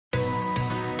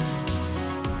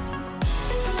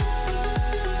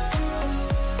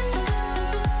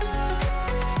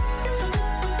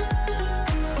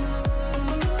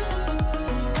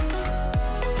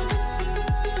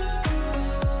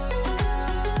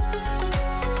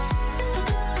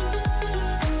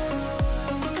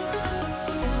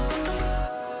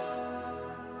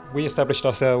We established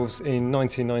ourselves in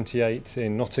 1998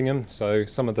 in Nottingham, so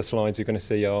some of the slides you're going to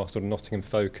see are sort of Nottingham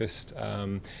focused.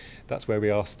 That's where we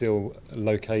are still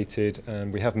located,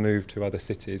 and we have moved to other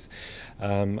cities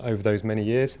over those many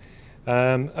years.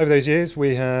 Over those years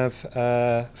we have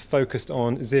focused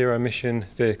on zero emission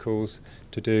vehicles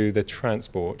to do the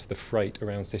transport, the freight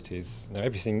around cities. Now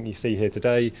everything you see here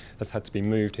today has had to be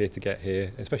moved here to get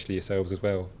here, especially yourselves as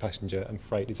well. Passenger and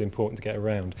freight is important to get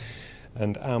around.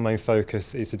 And our main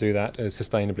focus is to do that as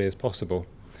sustainably as possible.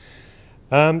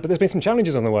 But there's been some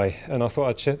challenges on the way, and I thought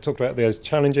I'd talk about those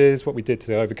challenges, what we did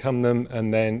to overcome them,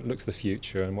 and then look to the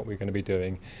future and what we're going to be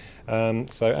doing.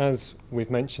 So as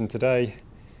we've mentioned today,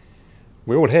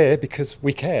 we're all here because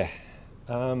we care.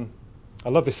 I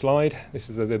love this slide. This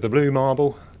is the blue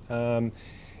marble.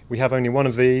 We have only one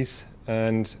of these,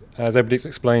 and as everybody's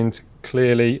explained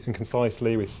clearly and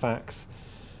concisely with facts,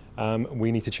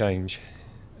 we need to change.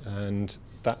 And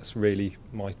that's really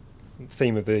my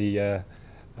theme of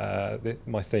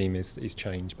my theme is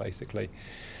change, basically.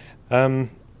 So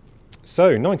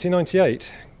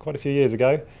 1998, quite a few years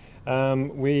ago,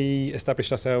 we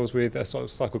established ourselves with a sort of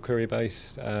cycle courier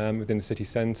base within the city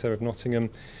centre of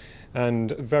Nottingham,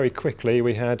 and very quickly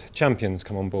we had champions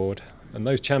come on board, and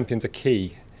those champions are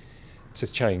key to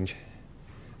change.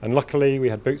 And luckily we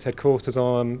had Boots headquarters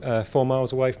on 4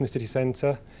 miles away from the city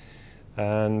centre,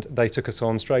 and they took us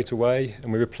on straight away,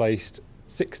 and we replaced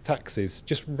 6 taxis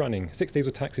just running, 6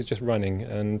 diesel taxis just running,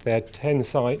 and they had 10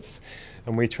 sites,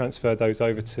 and we transferred those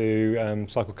over to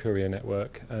cycle courier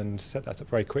network and set that up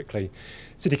very quickly.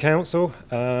 City Council,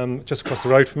 just across the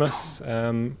road from us,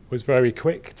 was very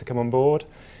quick to come on board,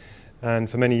 and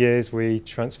for many years we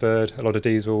transferred a lot of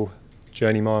diesel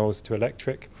journey miles to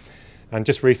electric. And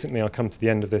just recently, I'll come to the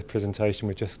end of the presentation,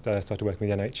 we just started working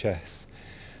with the NHS.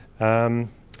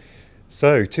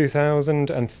 So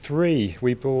 2003,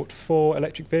 we bought 4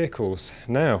 electric vehicles.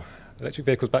 Now, electric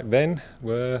vehicles back then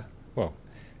were, well,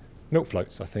 milk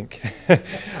floats, I think.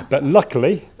 But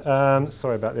luckily,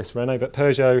 sorry about this, Renault, but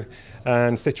Peugeot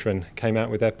and Citroën came out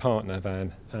with their partner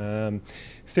van.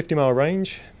 50-mile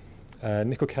range,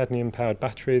 nickel-cadmium powered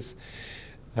batteries,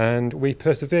 and we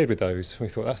persevered with those. We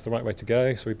thought that's the right way to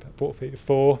go, so we bought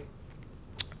 4,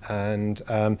 and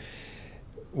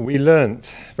we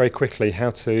learnt very quickly how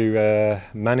to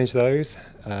manage those,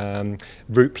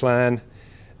 route plan,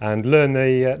 and learn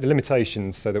the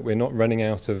limitations so that we're not running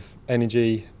out of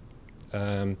energy.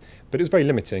 But it was very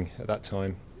limiting at that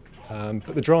time.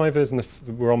 But the drivers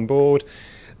were on board.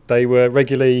 They were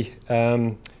regularly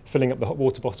filling up the hot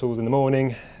water bottles in the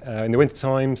morning, in the winter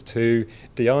times to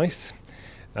de-ice,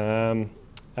 and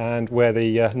wear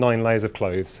the 9 layers of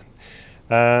clothes.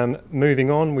 Moving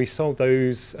on, we sold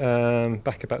those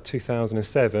back about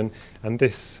 2007, and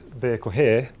this vehicle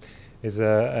here is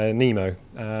a Nemo.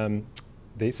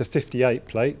 It's a 58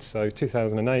 plate, so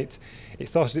 2008. It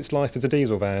started its life as a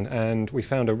diesel van, and we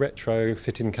found a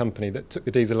retrofitting company that took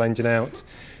the diesel engine out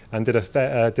and did us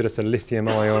a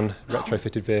lithium-ion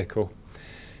retrofitted vehicle.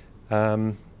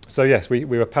 So yes, we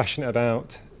were passionate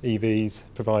about EVs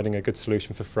providing a good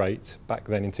solution for freight back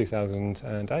then in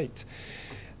 2008.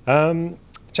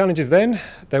 Challenges then,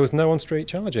 there was no on-street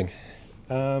charging.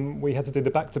 We had to do the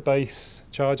back-to-base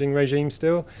charging regime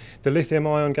still. The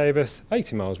lithium-ion gave us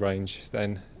 80 miles range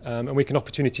then, and we can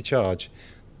opportunity charge.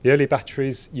 The early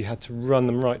batteries, you had to run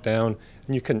them right down,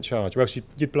 and you couldn't charge, or else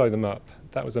you'd blow them up.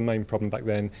 That was the main problem back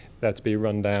then. They had to be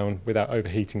run down without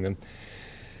overheating them.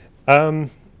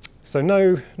 So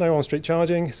no on-street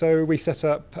charging, so we set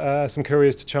up some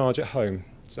couriers to charge at home.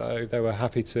 So they were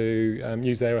happy to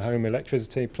use their home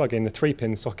electricity, plug in the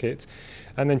 3-pin socket,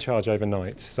 and then charge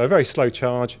overnight. So a very slow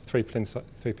charge,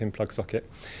 3-pin plug socket.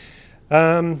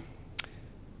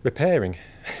 Repairing.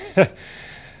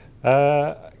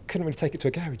 Couldn't really take it to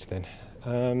a garage then.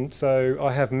 So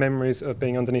I have memories of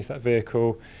being underneath that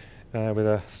vehicle with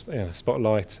a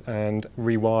spotlight and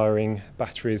rewiring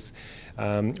batteries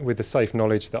with the safe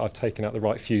knowledge that I've taken out the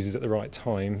right fuses at the right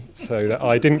time, so that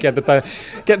I didn't get a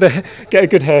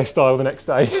good hairstyle the next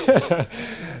day.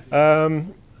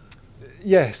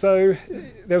 Yeah, so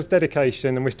there was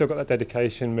dedication, and we still got that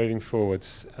dedication moving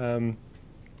forwards. The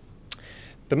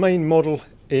main model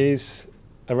is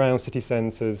around city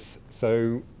centres,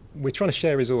 so we're trying to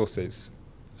share resources.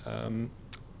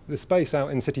 The space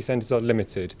out in city centres are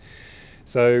limited.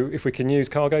 So if we can use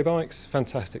cargo bikes,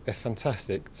 fantastic. They're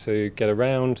fantastic to get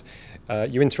around.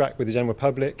 You interact with the general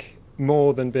public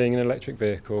more than being an electric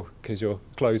vehicle because you're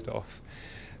closed off.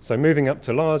 So moving up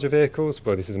to larger vehicles,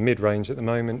 well, this is mid-range at the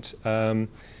moment.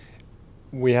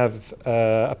 We have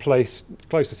a place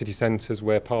close to city centres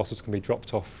where parcels can be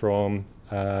dropped off from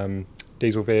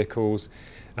diesel vehicles,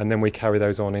 and then we carry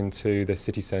those on into the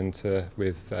city centre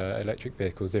with electric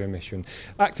vehicles, zero emission,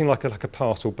 acting like a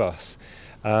parcel bus.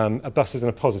 A bus is in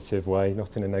a positive way,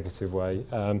 not in a negative way.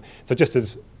 So just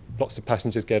as lots of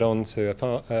passengers get on to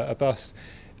a bus,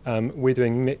 we're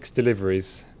doing mixed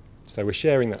deliveries. So we're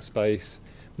sharing that space,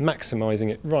 maximising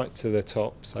it right to the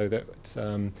top so that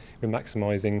we're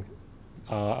maximising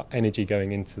our energy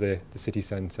going into the city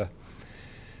centre.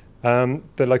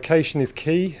 The location is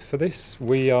key for this.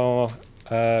 We are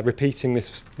repeating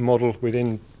this model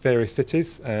within various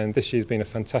cities, and this year's been a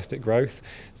fantastic growth.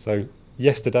 So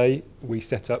yesterday we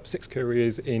set up 6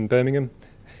 couriers in Birmingham,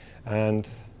 and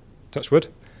touch wood,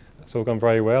 that's all gone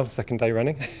very well, second day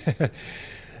running.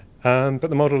 But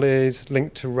the model is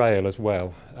linked to rail as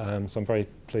well, so I'm very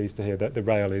pleased to hear that the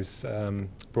rail is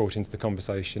brought into the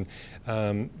conversation.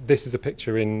 This is a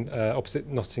picture in opposite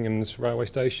Nottingham's railway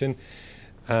station,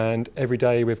 and every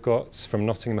day we've got from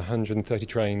Nottingham 130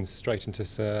 trains straight into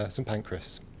St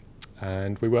Pancras,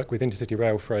 and we work with intercity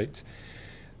rail freight,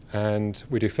 and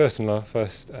we do first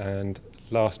and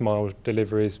last mile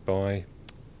deliveries by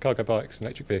cargo bikes and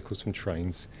electric vehicles from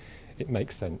trains. It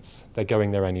makes sense, they're going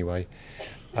there anyway.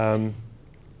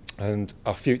 And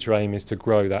our future aim is to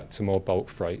grow that to more bulk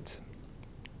freight.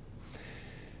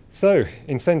 So,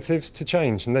 incentives to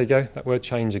change, and there you go, that word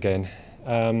change again.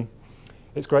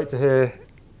 It's great to hear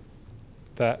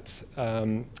that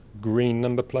green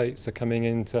number plates are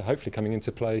hopefully coming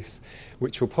into place,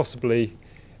 which will possibly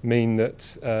mean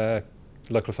that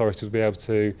local authorities will be able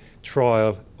to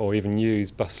trial or even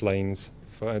use bus lanes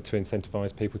to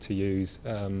incentivise people to use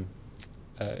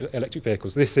electric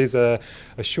vehicles. This is a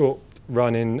short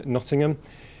run in Nottingham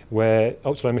where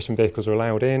ultra-low emission vehicles are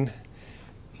allowed in,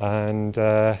 and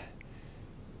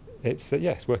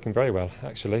it's working very well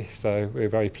actually, so we're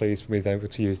very pleased with being able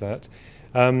to use that.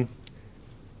 And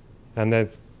then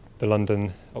the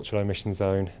London ultra-low emission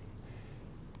zone.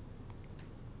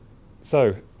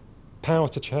 So power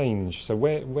to change, so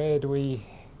where do we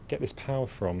get this power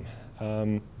from?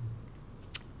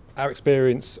 Our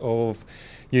experience of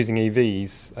using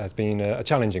EVs has been a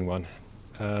challenging one.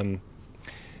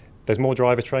 There's more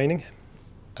driver training.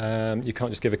 You can't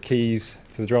just give keys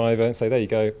to the driver and say, there you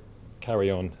go, carry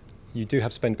on. You do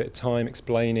have to spend a bit of time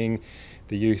explaining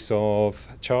the use of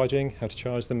charging, how to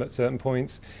charge them at certain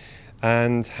points,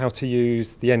 and how to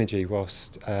use the energy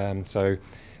whilst, so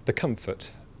the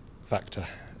comfort factor.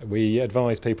 We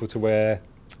advise people to wear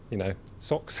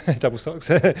socks, double socks,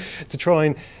 to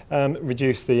try and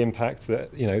reduce the impact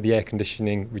that the air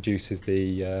conditioning reduces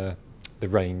the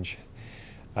range.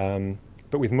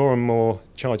 But with more and more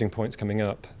charging points coming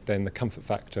up, then the comfort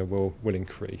factor will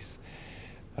increase.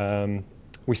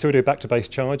 We still do back-to-base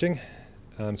charging,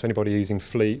 so anybody using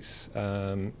fleets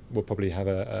will probably have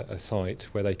a site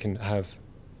where they can have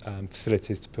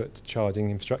facilities to put charging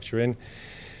infrastructure in.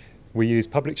 We use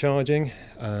public charging,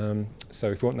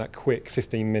 so if you want that quick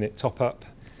 15-minute top-up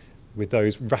with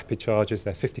those rapid chargers,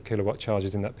 they're 50 kilowatt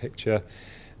chargers in that picture,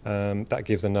 that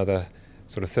gives another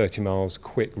sort of 30 miles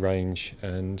quick range,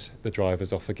 and the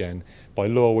driver's off again. By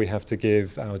law, we have to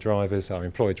give our drivers, our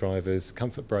employed drivers,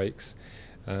 comfort breaks,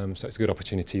 so it's a good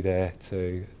opportunity there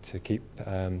to keep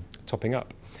topping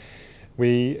up.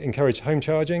 We encourage home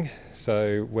charging,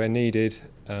 so where needed,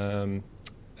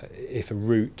 if a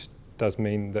route does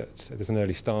mean that there's an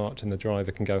early start and the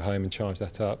driver can go home and charge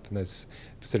that up, and there's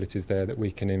facilities there that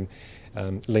we can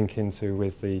link into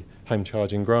with the home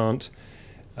charging grant,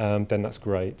 then that's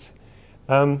great.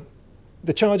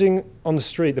 The charging on the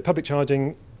street, the public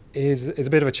charging, is a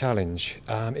bit of a challenge.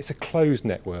 It's a closed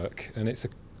network, and it's a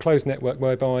closed network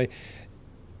whereby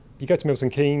you go to Milton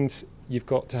Keynes, you've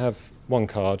got to have one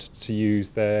card to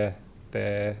use their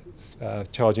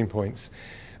charging points.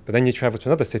 But then you travel to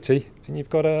another city and you've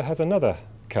got to have another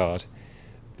card.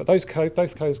 But both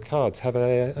those cards have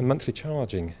a monthly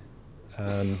charging,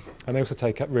 and they also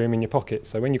take up room in your pocket.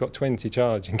 So when you've got 20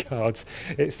 charging cards,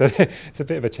 it's a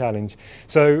bit of a challenge.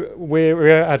 So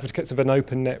we're advocates of an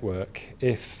open network.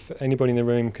 If anybody in the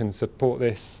room can support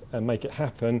this and make it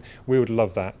happen, we would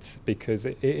love that, because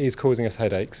it is causing us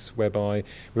headaches, whereby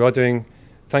we are doing,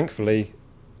 thankfully,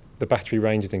 the battery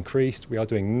range has increased. We are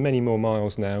doing many more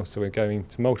miles now, so we're going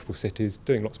to multiple cities,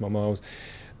 doing lots more miles.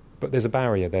 But there's a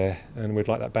barrier there, and we'd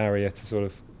like that barrier to sort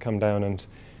of come down and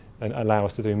allow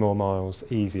us to do more miles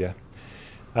easier.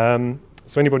 So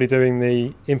anybody doing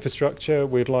the infrastructure,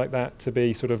 we'd like that to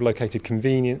be sort of located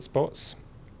convenient spots.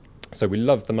 So we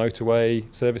love the motorway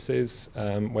services,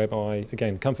 whereby,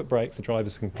 again, comfort breaks, the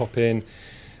drivers can pop in,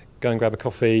 go and grab a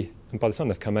coffee, and by the time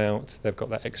they've come out, they've got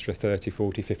that extra 30,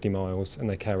 40, 50 miles, and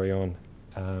they carry on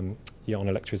on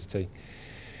electricity.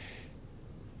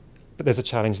 But there's a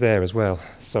challenge there as well,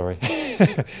 sorry.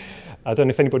 I don't know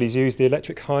if anybody's used the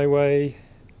electric highway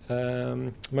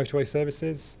motorway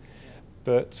services,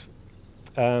 but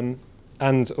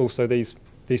and also these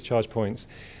charge points.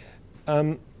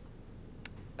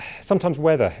 Sometimes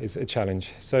weather is a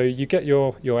challenge. So you get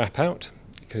your app out,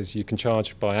 because you can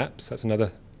charge by apps. That's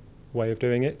another way of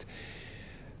doing it.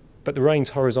 But the rain's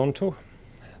horizontal.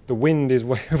 The wind is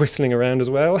whistling around as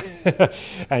well.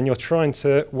 And you're trying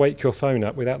to wake your phone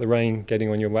up without the rain getting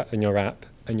on your app,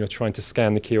 and you're trying to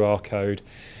scan the QR code.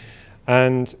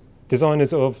 And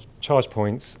designers of charge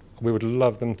points, we would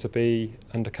love them to be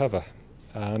undercover.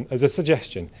 As a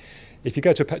suggestion, if you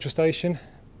go to a petrol station,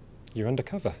 you're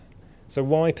undercover. So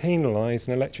why penalise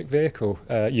an electric vehicle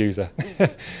user?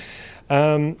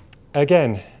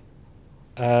 Again,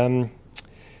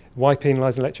 why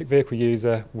penalise an electric vehicle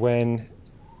user when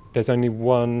there's only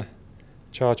one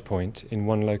charge point in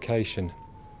one location?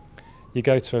 You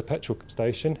go to a petrol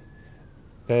station,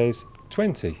 there's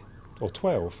 20 or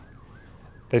 12.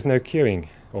 There's no queuing,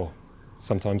 or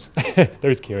sometimes there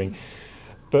is queuing.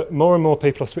 But more and more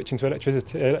people are switching to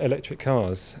electric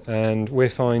cars, and we're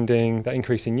finding that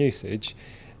increasing usage.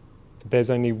 There's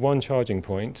only one charging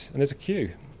point, and there's a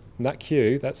queue. And that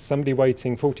queue, that's somebody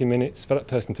waiting 40 minutes for that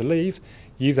person to leave.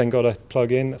 You've then got to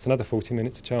plug in, that's another 40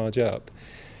 minutes to charge up.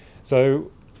 So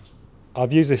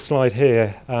I've used this slide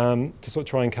here to sort of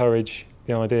try and encourage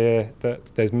the idea that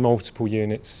there's multiple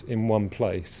units in one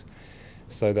place,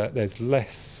 so that there's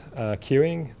less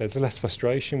queuing, there's less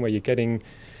frustration where you're getting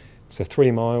to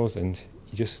 3 miles and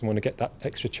you just want to get that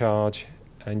extra charge,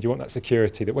 and you want that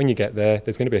security that when you get there,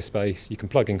 there's going to be a space, you can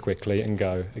plug in quickly and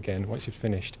go again once you've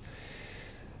finished.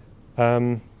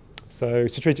 So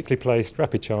strategically placed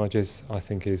rapid chargers, I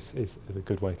think, is a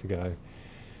good way to go.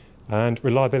 And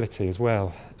reliability as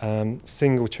well.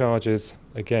 Single chargers,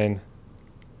 again,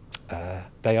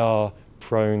 they are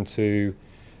prone to,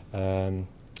 I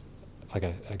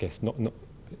guess, not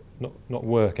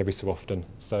work every so often.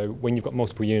 So when you've got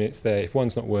multiple units there, if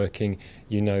one's not working,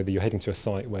 you know that you're heading to a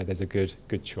site where there's a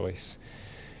good choice.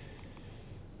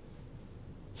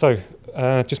 So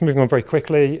just moving on very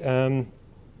quickly,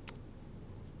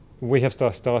 we have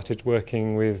started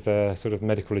working with sort of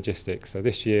medical logistics. So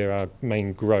this year our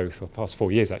main growth, or the past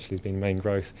 4 years actually, has been main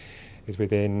growth, is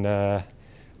within the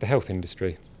health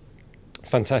industry.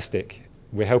 Fantastic.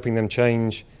 We're helping them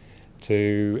change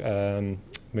to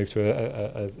move to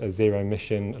a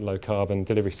zero-emission, low-carbon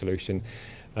delivery solution.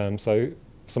 So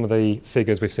some of the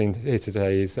figures we've seen here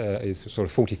today is sort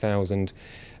of 40,000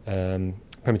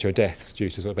 premature deaths due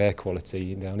to sort of air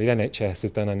quality. Now, the NHS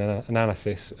has done an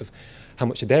analysis of how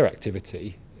much of their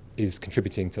activity is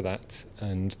contributing to that,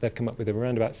 and they've come up with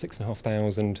around about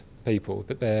 6,500 people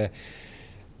that their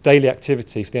daily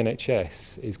activity for the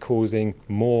NHS is causing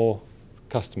more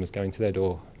customers going to their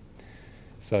door.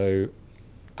 So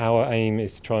our aim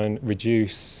is to try and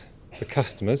reduce the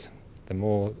customers, the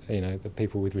more, the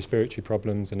people with respiratory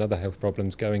problems and other health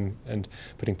problems going and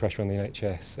putting pressure on the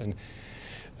NHS.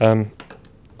 And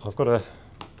I've got a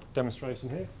demonstration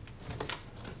here.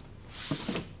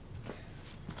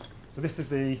 So this is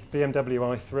the BMW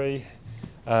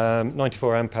i3,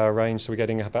 94 amp hour range, so we're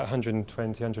getting about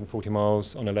 120, 140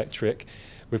 miles on electric.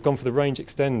 We've gone for the range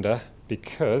extender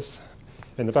because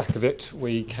in the back of it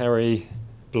we carry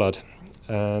blood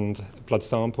and blood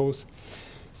samples.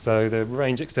 So the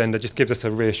range extender just gives us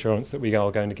a reassurance that we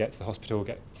are going to get to the hospital,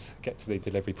 get to the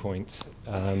delivery point.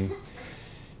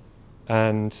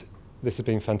 And this has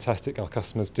been fantastic. Our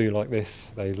customers do like this.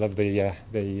 They love the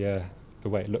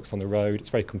way it looks on the road. It's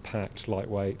very compact,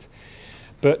 lightweight.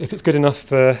 But if it's good enough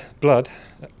for blood,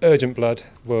 urgent blood,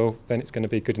 well, then it's going to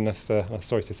be good enough for,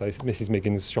 sorry to say, Mrs.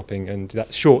 Miggins shopping and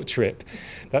that short trip,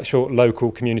 that short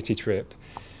local community trip.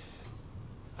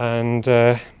 And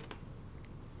as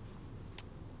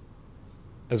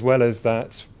well as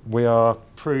that, we are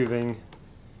proving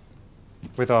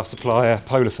with our supplier,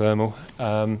 Polar Thermal,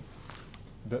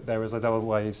 that there is other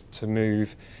ways to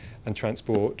move and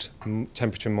transport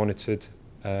temperature monitored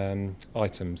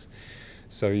items.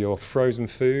 So your frozen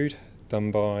food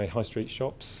done by high street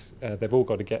shops, they've all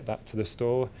got to get that to the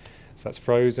store. So that's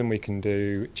frozen. We can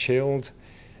do chilled,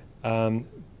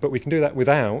 but we can do that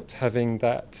without having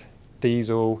that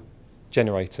diesel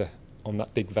generator on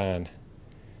that big van.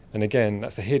 And again,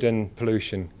 that's a hidden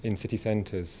pollution in city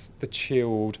centres. The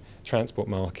chilled transport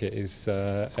market is,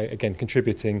 again,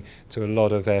 contributing to a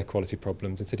lot of air quality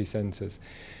problems in city centres.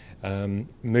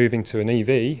 Moving to an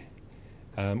EV,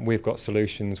 we've got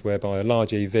solutions whereby a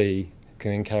large EV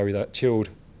can then carry that chilled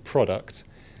product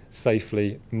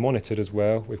safely monitored as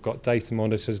well. We've got data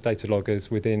monitors, data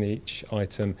loggers within each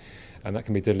item, and that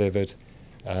can be delivered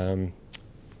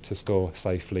to store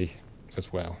safely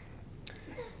as well.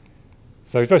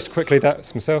 So very quickly,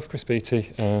 that's myself, Chris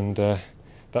Beattie, and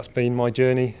that's been my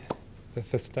journey, the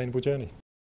Sustainable Journey.